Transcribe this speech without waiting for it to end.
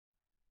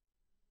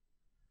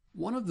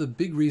One of the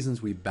big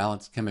reasons we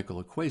balance chemical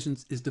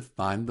equations is to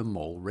find the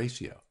mole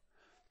ratio.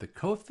 The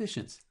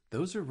coefficients,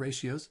 those are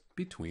ratios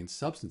between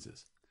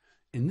substances.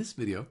 In this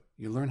video,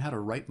 you'll learn how to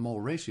write mole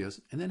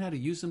ratios and then how to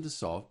use them to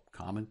solve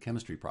common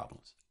chemistry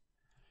problems.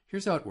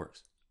 Here's how it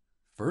works.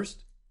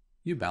 First,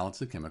 you balance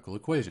the chemical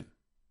equation.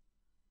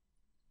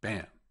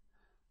 Bam!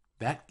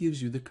 That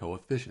gives you the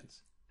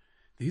coefficients.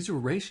 These are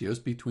ratios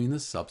between the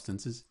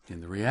substances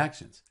in the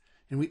reactions,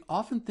 and we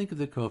often think of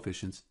the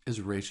coefficients as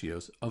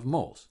ratios of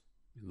moles.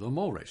 The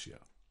mole ratio.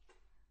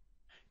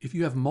 If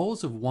you have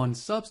moles of one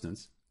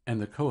substance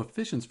and the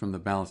coefficients from the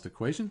balanced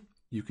equation,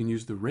 you can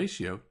use the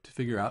ratio to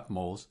figure out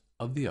moles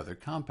of the other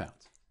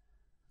compounds.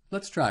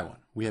 Let's try one.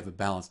 We have a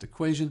balanced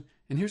equation,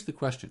 and here's the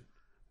question.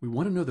 We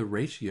want to know the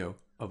ratio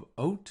of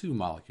O2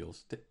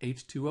 molecules to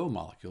H2O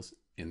molecules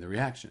in the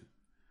reaction.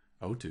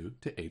 O2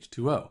 to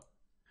H2O.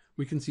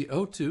 We can see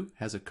O2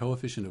 has a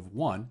coefficient of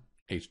 1,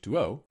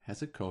 H2O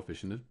has a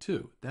coefficient of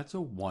 2. That's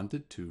a 1 to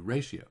 2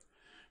 ratio.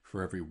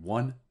 For every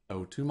one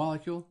O2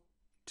 molecule,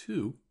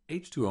 2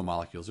 H2O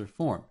molecules are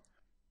formed.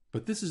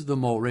 But this is the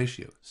mole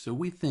ratio, so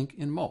we think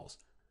in moles.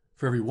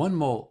 For every 1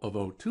 mole of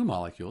O2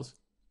 molecules,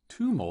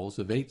 2 moles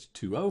of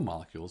H2O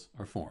molecules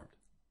are formed.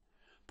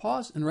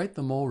 Pause and write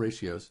the mole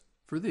ratios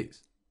for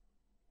these.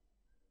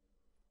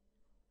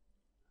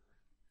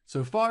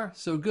 So far,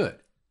 so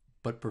good.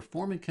 But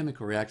performing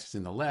chemical reactions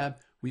in the lab,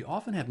 we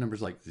often have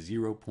numbers like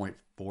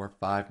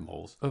 0.45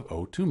 moles of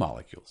O2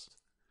 molecules.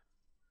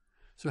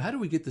 So how do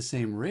we get the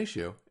same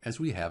ratio as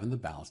we have in the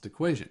balanced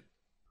equation?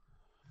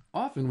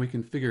 Often we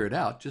can figure it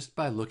out just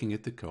by looking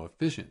at the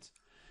coefficients.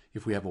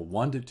 If we have a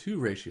 1 to 2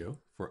 ratio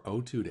for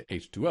O2 to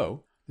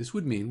H2O, this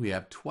would mean we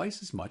have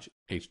twice as much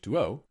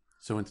H2O,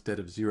 so instead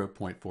of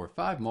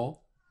 0.45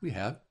 mole, we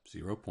have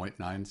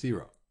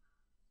 0.90.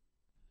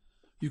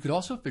 You could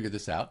also figure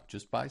this out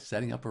just by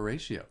setting up a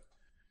ratio.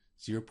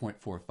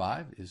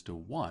 0.45 is to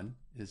 1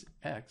 is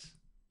X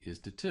is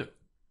to 2.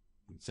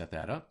 We can set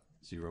that up.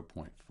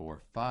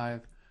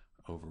 0.45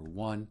 over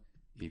 1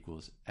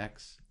 equals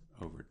X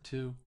over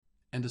 2.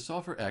 And to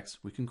solve for X,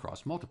 we can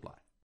cross multiply.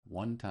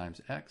 1 times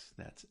X,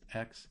 that's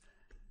X.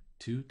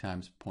 2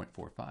 times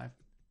 0.45,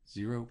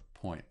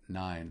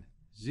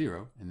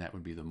 0.90, and that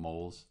would be the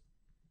moles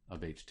of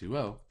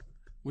H2O,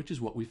 which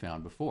is what we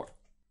found before.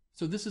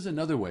 So this is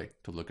another way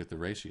to look at the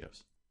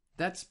ratios.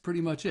 That's pretty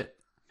much it.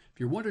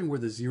 If you're wondering where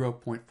the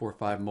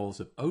 0.45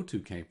 moles of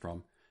O2 came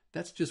from,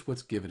 that's just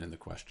what's given in the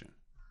question.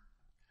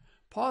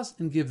 Pause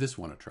and give this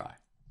one a try.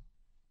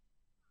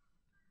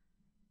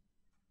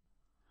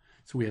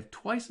 So we have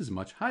twice as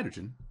much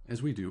hydrogen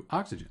as we do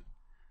oxygen.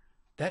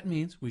 That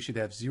means we should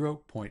have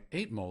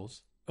 0.8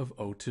 moles of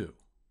O2.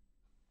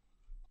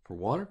 For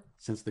water,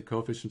 since the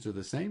coefficients are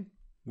the same,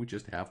 we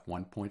just have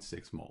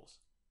 1.6 moles.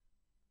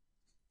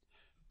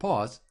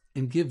 Pause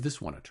and give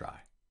this one a try.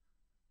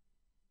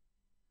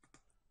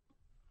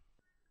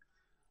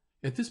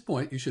 At this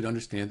point, you should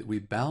understand that we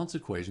balance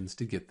equations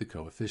to get the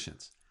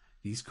coefficients.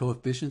 These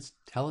coefficients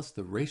tell us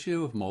the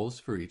ratio of moles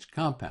for each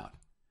compound.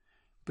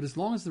 But as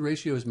long as the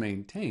ratio is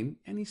maintained,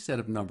 any set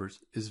of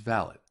numbers is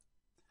valid.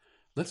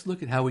 Let's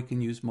look at how we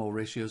can use mole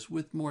ratios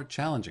with more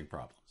challenging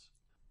problems.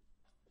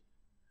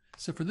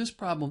 So for this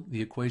problem,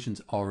 the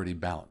equation's already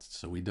balanced,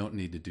 so we don't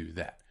need to do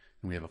that.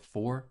 And we have a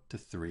 4 to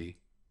 3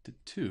 to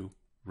 2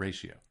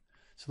 ratio.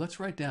 So let's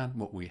write down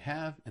what we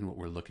have and what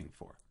we're looking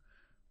for.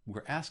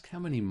 We're asked how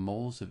many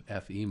moles of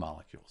Fe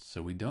molecules.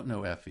 So we don't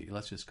know Fe,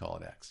 let's just call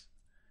it X.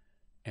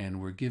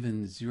 And we're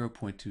given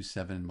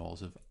 0.27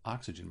 moles of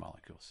oxygen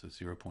molecules, so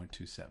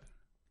 0.27.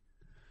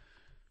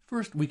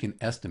 First, we can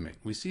estimate.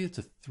 We see it's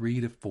a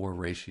 3 to 4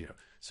 ratio.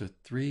 So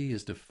 3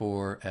 is to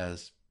 4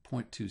 as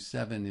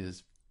 0.27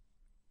 is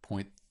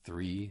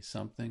 0.3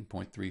 something,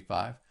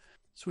 0.35.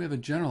 So we have a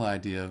general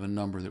idea of a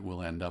number that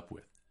we'll end up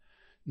with.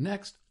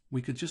 Next,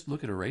 we could just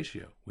look at a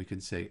ratio. We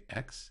could say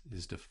X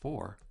is to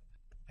 4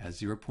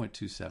 as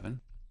 0.27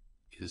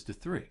 is to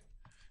 3.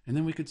 And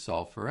then we could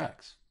solve for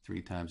X.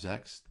 3 times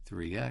X,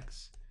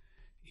 3X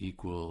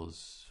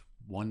equals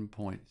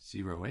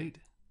 1.08.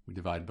 We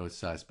divide both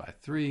sides by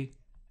 3.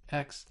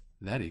 X,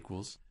 that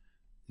equals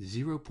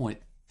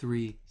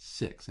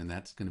 0.36, and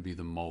that's going to be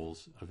the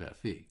moles of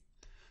Fe.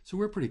 So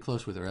we're pretty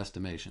close with our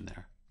estimation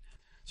there.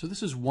 So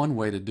this is one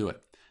way to do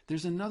it.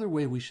 There's another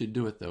way we should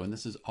do it, though, and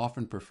this is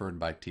often preferred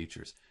by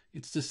teachers.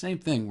 It's the same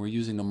thing. We're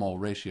using a mole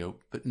ratio,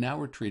 but now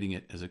we're treating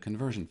it as a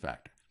conversion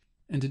factor.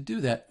 And to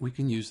do that, we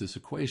can use this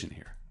equation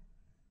here.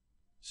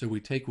 So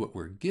we take what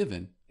we're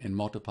given and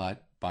multiply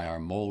it by our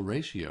mole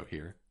ratio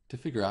here to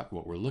figure out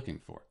what we're looking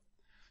for.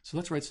 So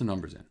let's write some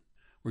numbers in.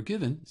 We're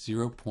given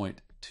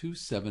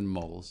 0.27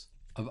 moles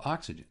of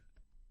oxygen.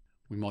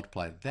 We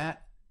multiply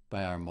that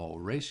by our mole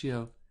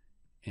ratio,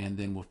 and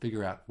then we'll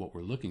figure out what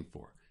we're looking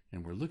for.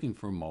 And we're looking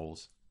for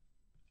moles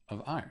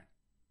of iron.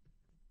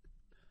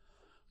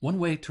 One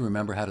way to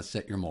remember how to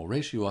set your mole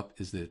ratio up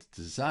is that it's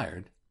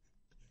desired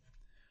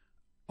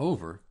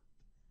over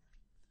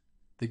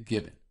the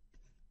given.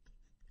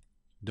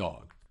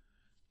 Dog.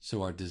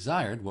 So our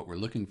desired, what we're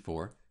looking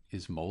for,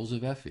 is moles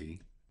of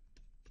Fe,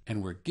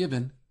 and we're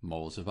given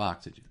moles of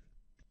oxygen.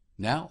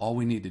 Now all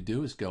we need to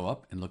do is go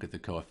up and look at the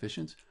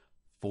coefficients.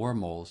 4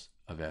 moles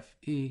of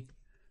Fe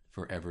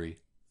for every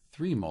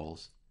 3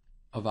 moles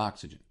of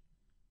oxygen.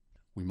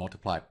 We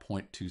multiply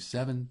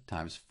 0.27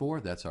 times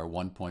 4, that's our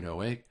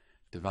 1.08,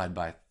 divide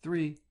by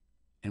 3,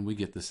 and we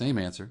get the same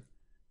answer,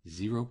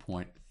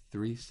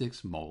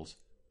 0.36 moles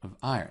of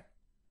iron.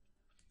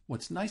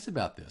 What's nice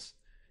about this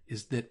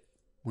is that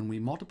when we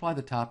multiply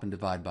the top and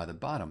divide by the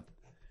bottom,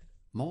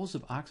 moles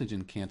of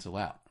oxygen cancel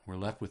out. We're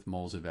left with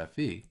moles of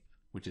Fe,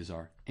 which is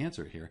our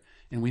answer here,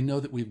 and we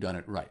know that we've done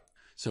it right.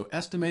 So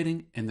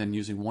estimating and then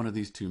using one of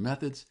these two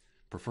methods,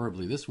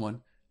 preferably this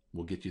one,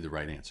 will get you the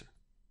right answer.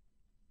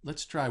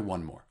 Let's try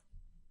one more.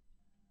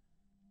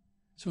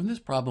 So in this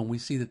problem, we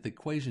see that the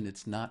equation,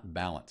 it's not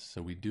balanced.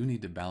 So we do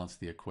need to balance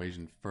the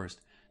equation first.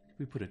 If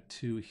we put a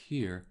 2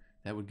 here,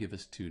 that would give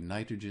us 2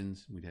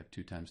 nitrogens. We'd have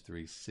 2 times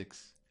 3,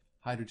 6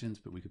 hydrogens,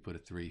 but we could put a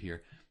 3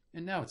 here.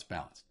 And now it's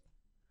balanced.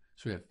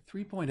 So we have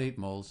 3.8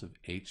 moles of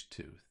H2.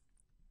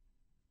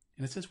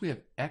 And it says we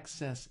have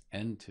excess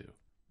N2.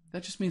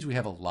 That just means we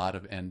have a lot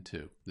of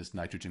N2, this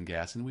nitrogen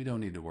gas, and we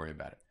don't need to worry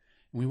about it.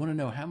 And we want to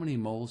know how many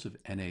moles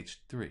of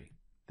NH3.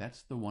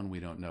 That's the one we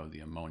don't know, the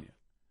ammonia.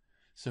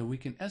 So we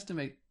can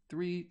estimate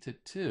 3 to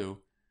 2,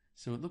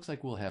 so it looks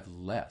like we'll have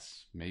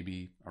less,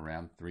 maybe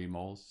around 3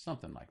 moles,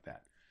 something like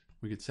that.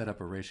 We could set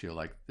up a ratio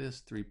like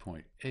this,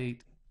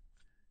 3.8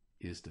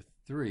 is to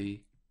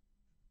 3,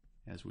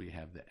 as we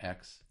have the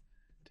x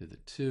to the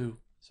 2,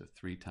 so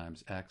 3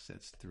 times x,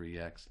 that's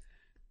 3x,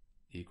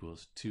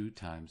 equals 2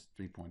 times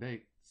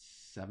 3.8,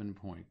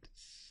 7.6.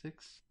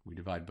 We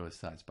divide both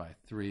sides by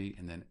 3,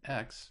 and then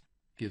x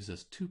gives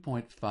us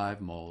 2.5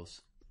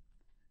 moles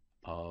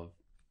of,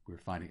 we're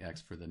finding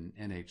x for the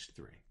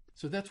NH3.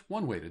 So that's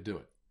one way to do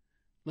it.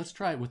 Let's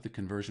try it with the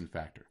conversion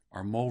factor,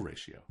 our mole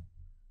ratio.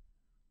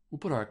 We'll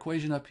put our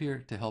equation up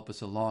here to help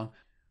us along.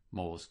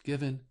 Moles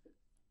given,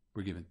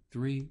 we're given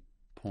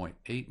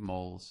 3.8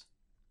 moles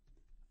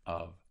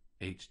of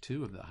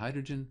H2 of the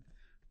hydrogen.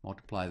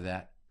 Multiply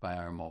that by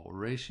our mole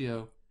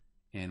ratio,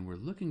 and we're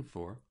looking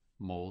for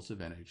moles of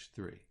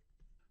NH3.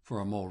 For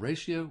our mole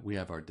ratio, we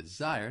have our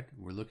desired,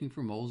 we're looking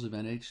for moles of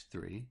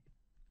NH3,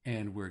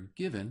 and we're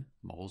given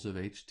moles of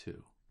H2.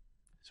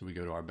 So we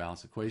go to our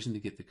balanced equation to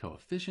get the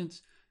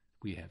coefficients.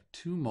 We have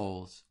 2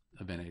 moles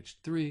of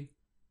NH3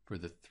 for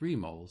the 3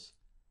 moles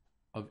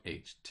of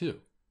H2.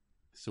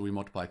 So we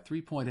multiply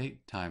 3.8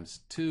 times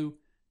 2,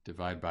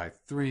 divide by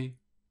 3,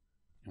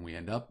 and we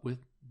end up with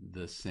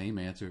the same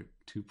answer,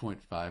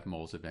 2.5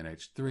 moles of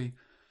NH3.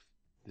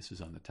 This is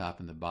on the top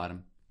and the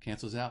bottom.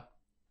 Cancels out.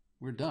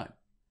 We're done.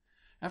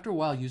 After a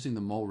while, using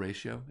the mole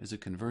ratio as a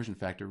conversion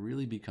factor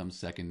really becomes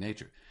second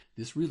nature.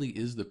 This really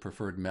is the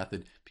preferred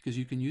method because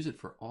you can use it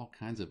for all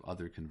kinds of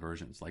other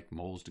conversions, like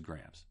moles to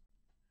grams.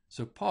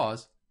 So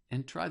pause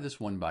and try this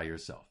one by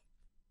yourself.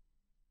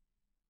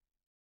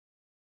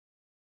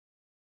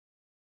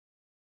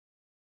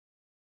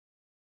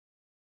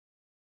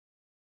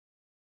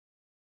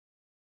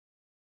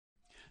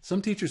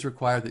 Some teachers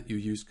require that you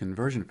use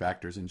conversion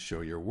factors and show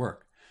your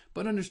work.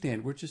 But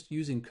understand, we're just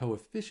using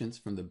coefficients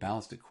from the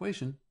balanced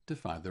equation to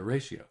find the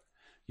ratio.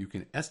 You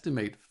can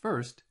estimate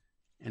first,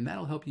 and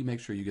that'll help you make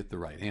sure you get the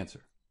right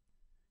answer.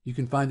 You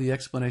can find the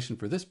explanation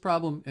for this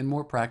problem and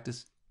more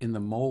practice in the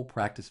mole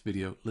practice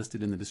video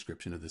listed in the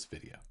description of this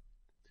video.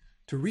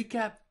 To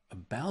recap, a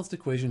balanced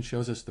equation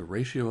shows us the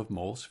ratio of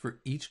moles for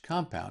each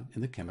compound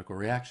in the chemical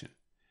reaction.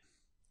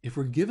 If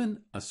we're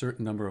given a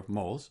certain number of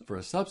moles for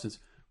a substance,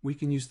 we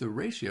can use the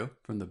ratio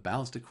from the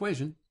balanced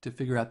equation to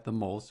figure out the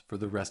moles for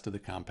the rest of the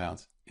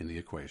compounds in the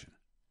equation.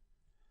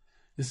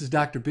 This is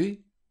Dr.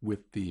 B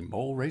with the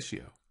mole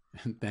ratio,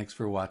 and thanks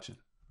for watching.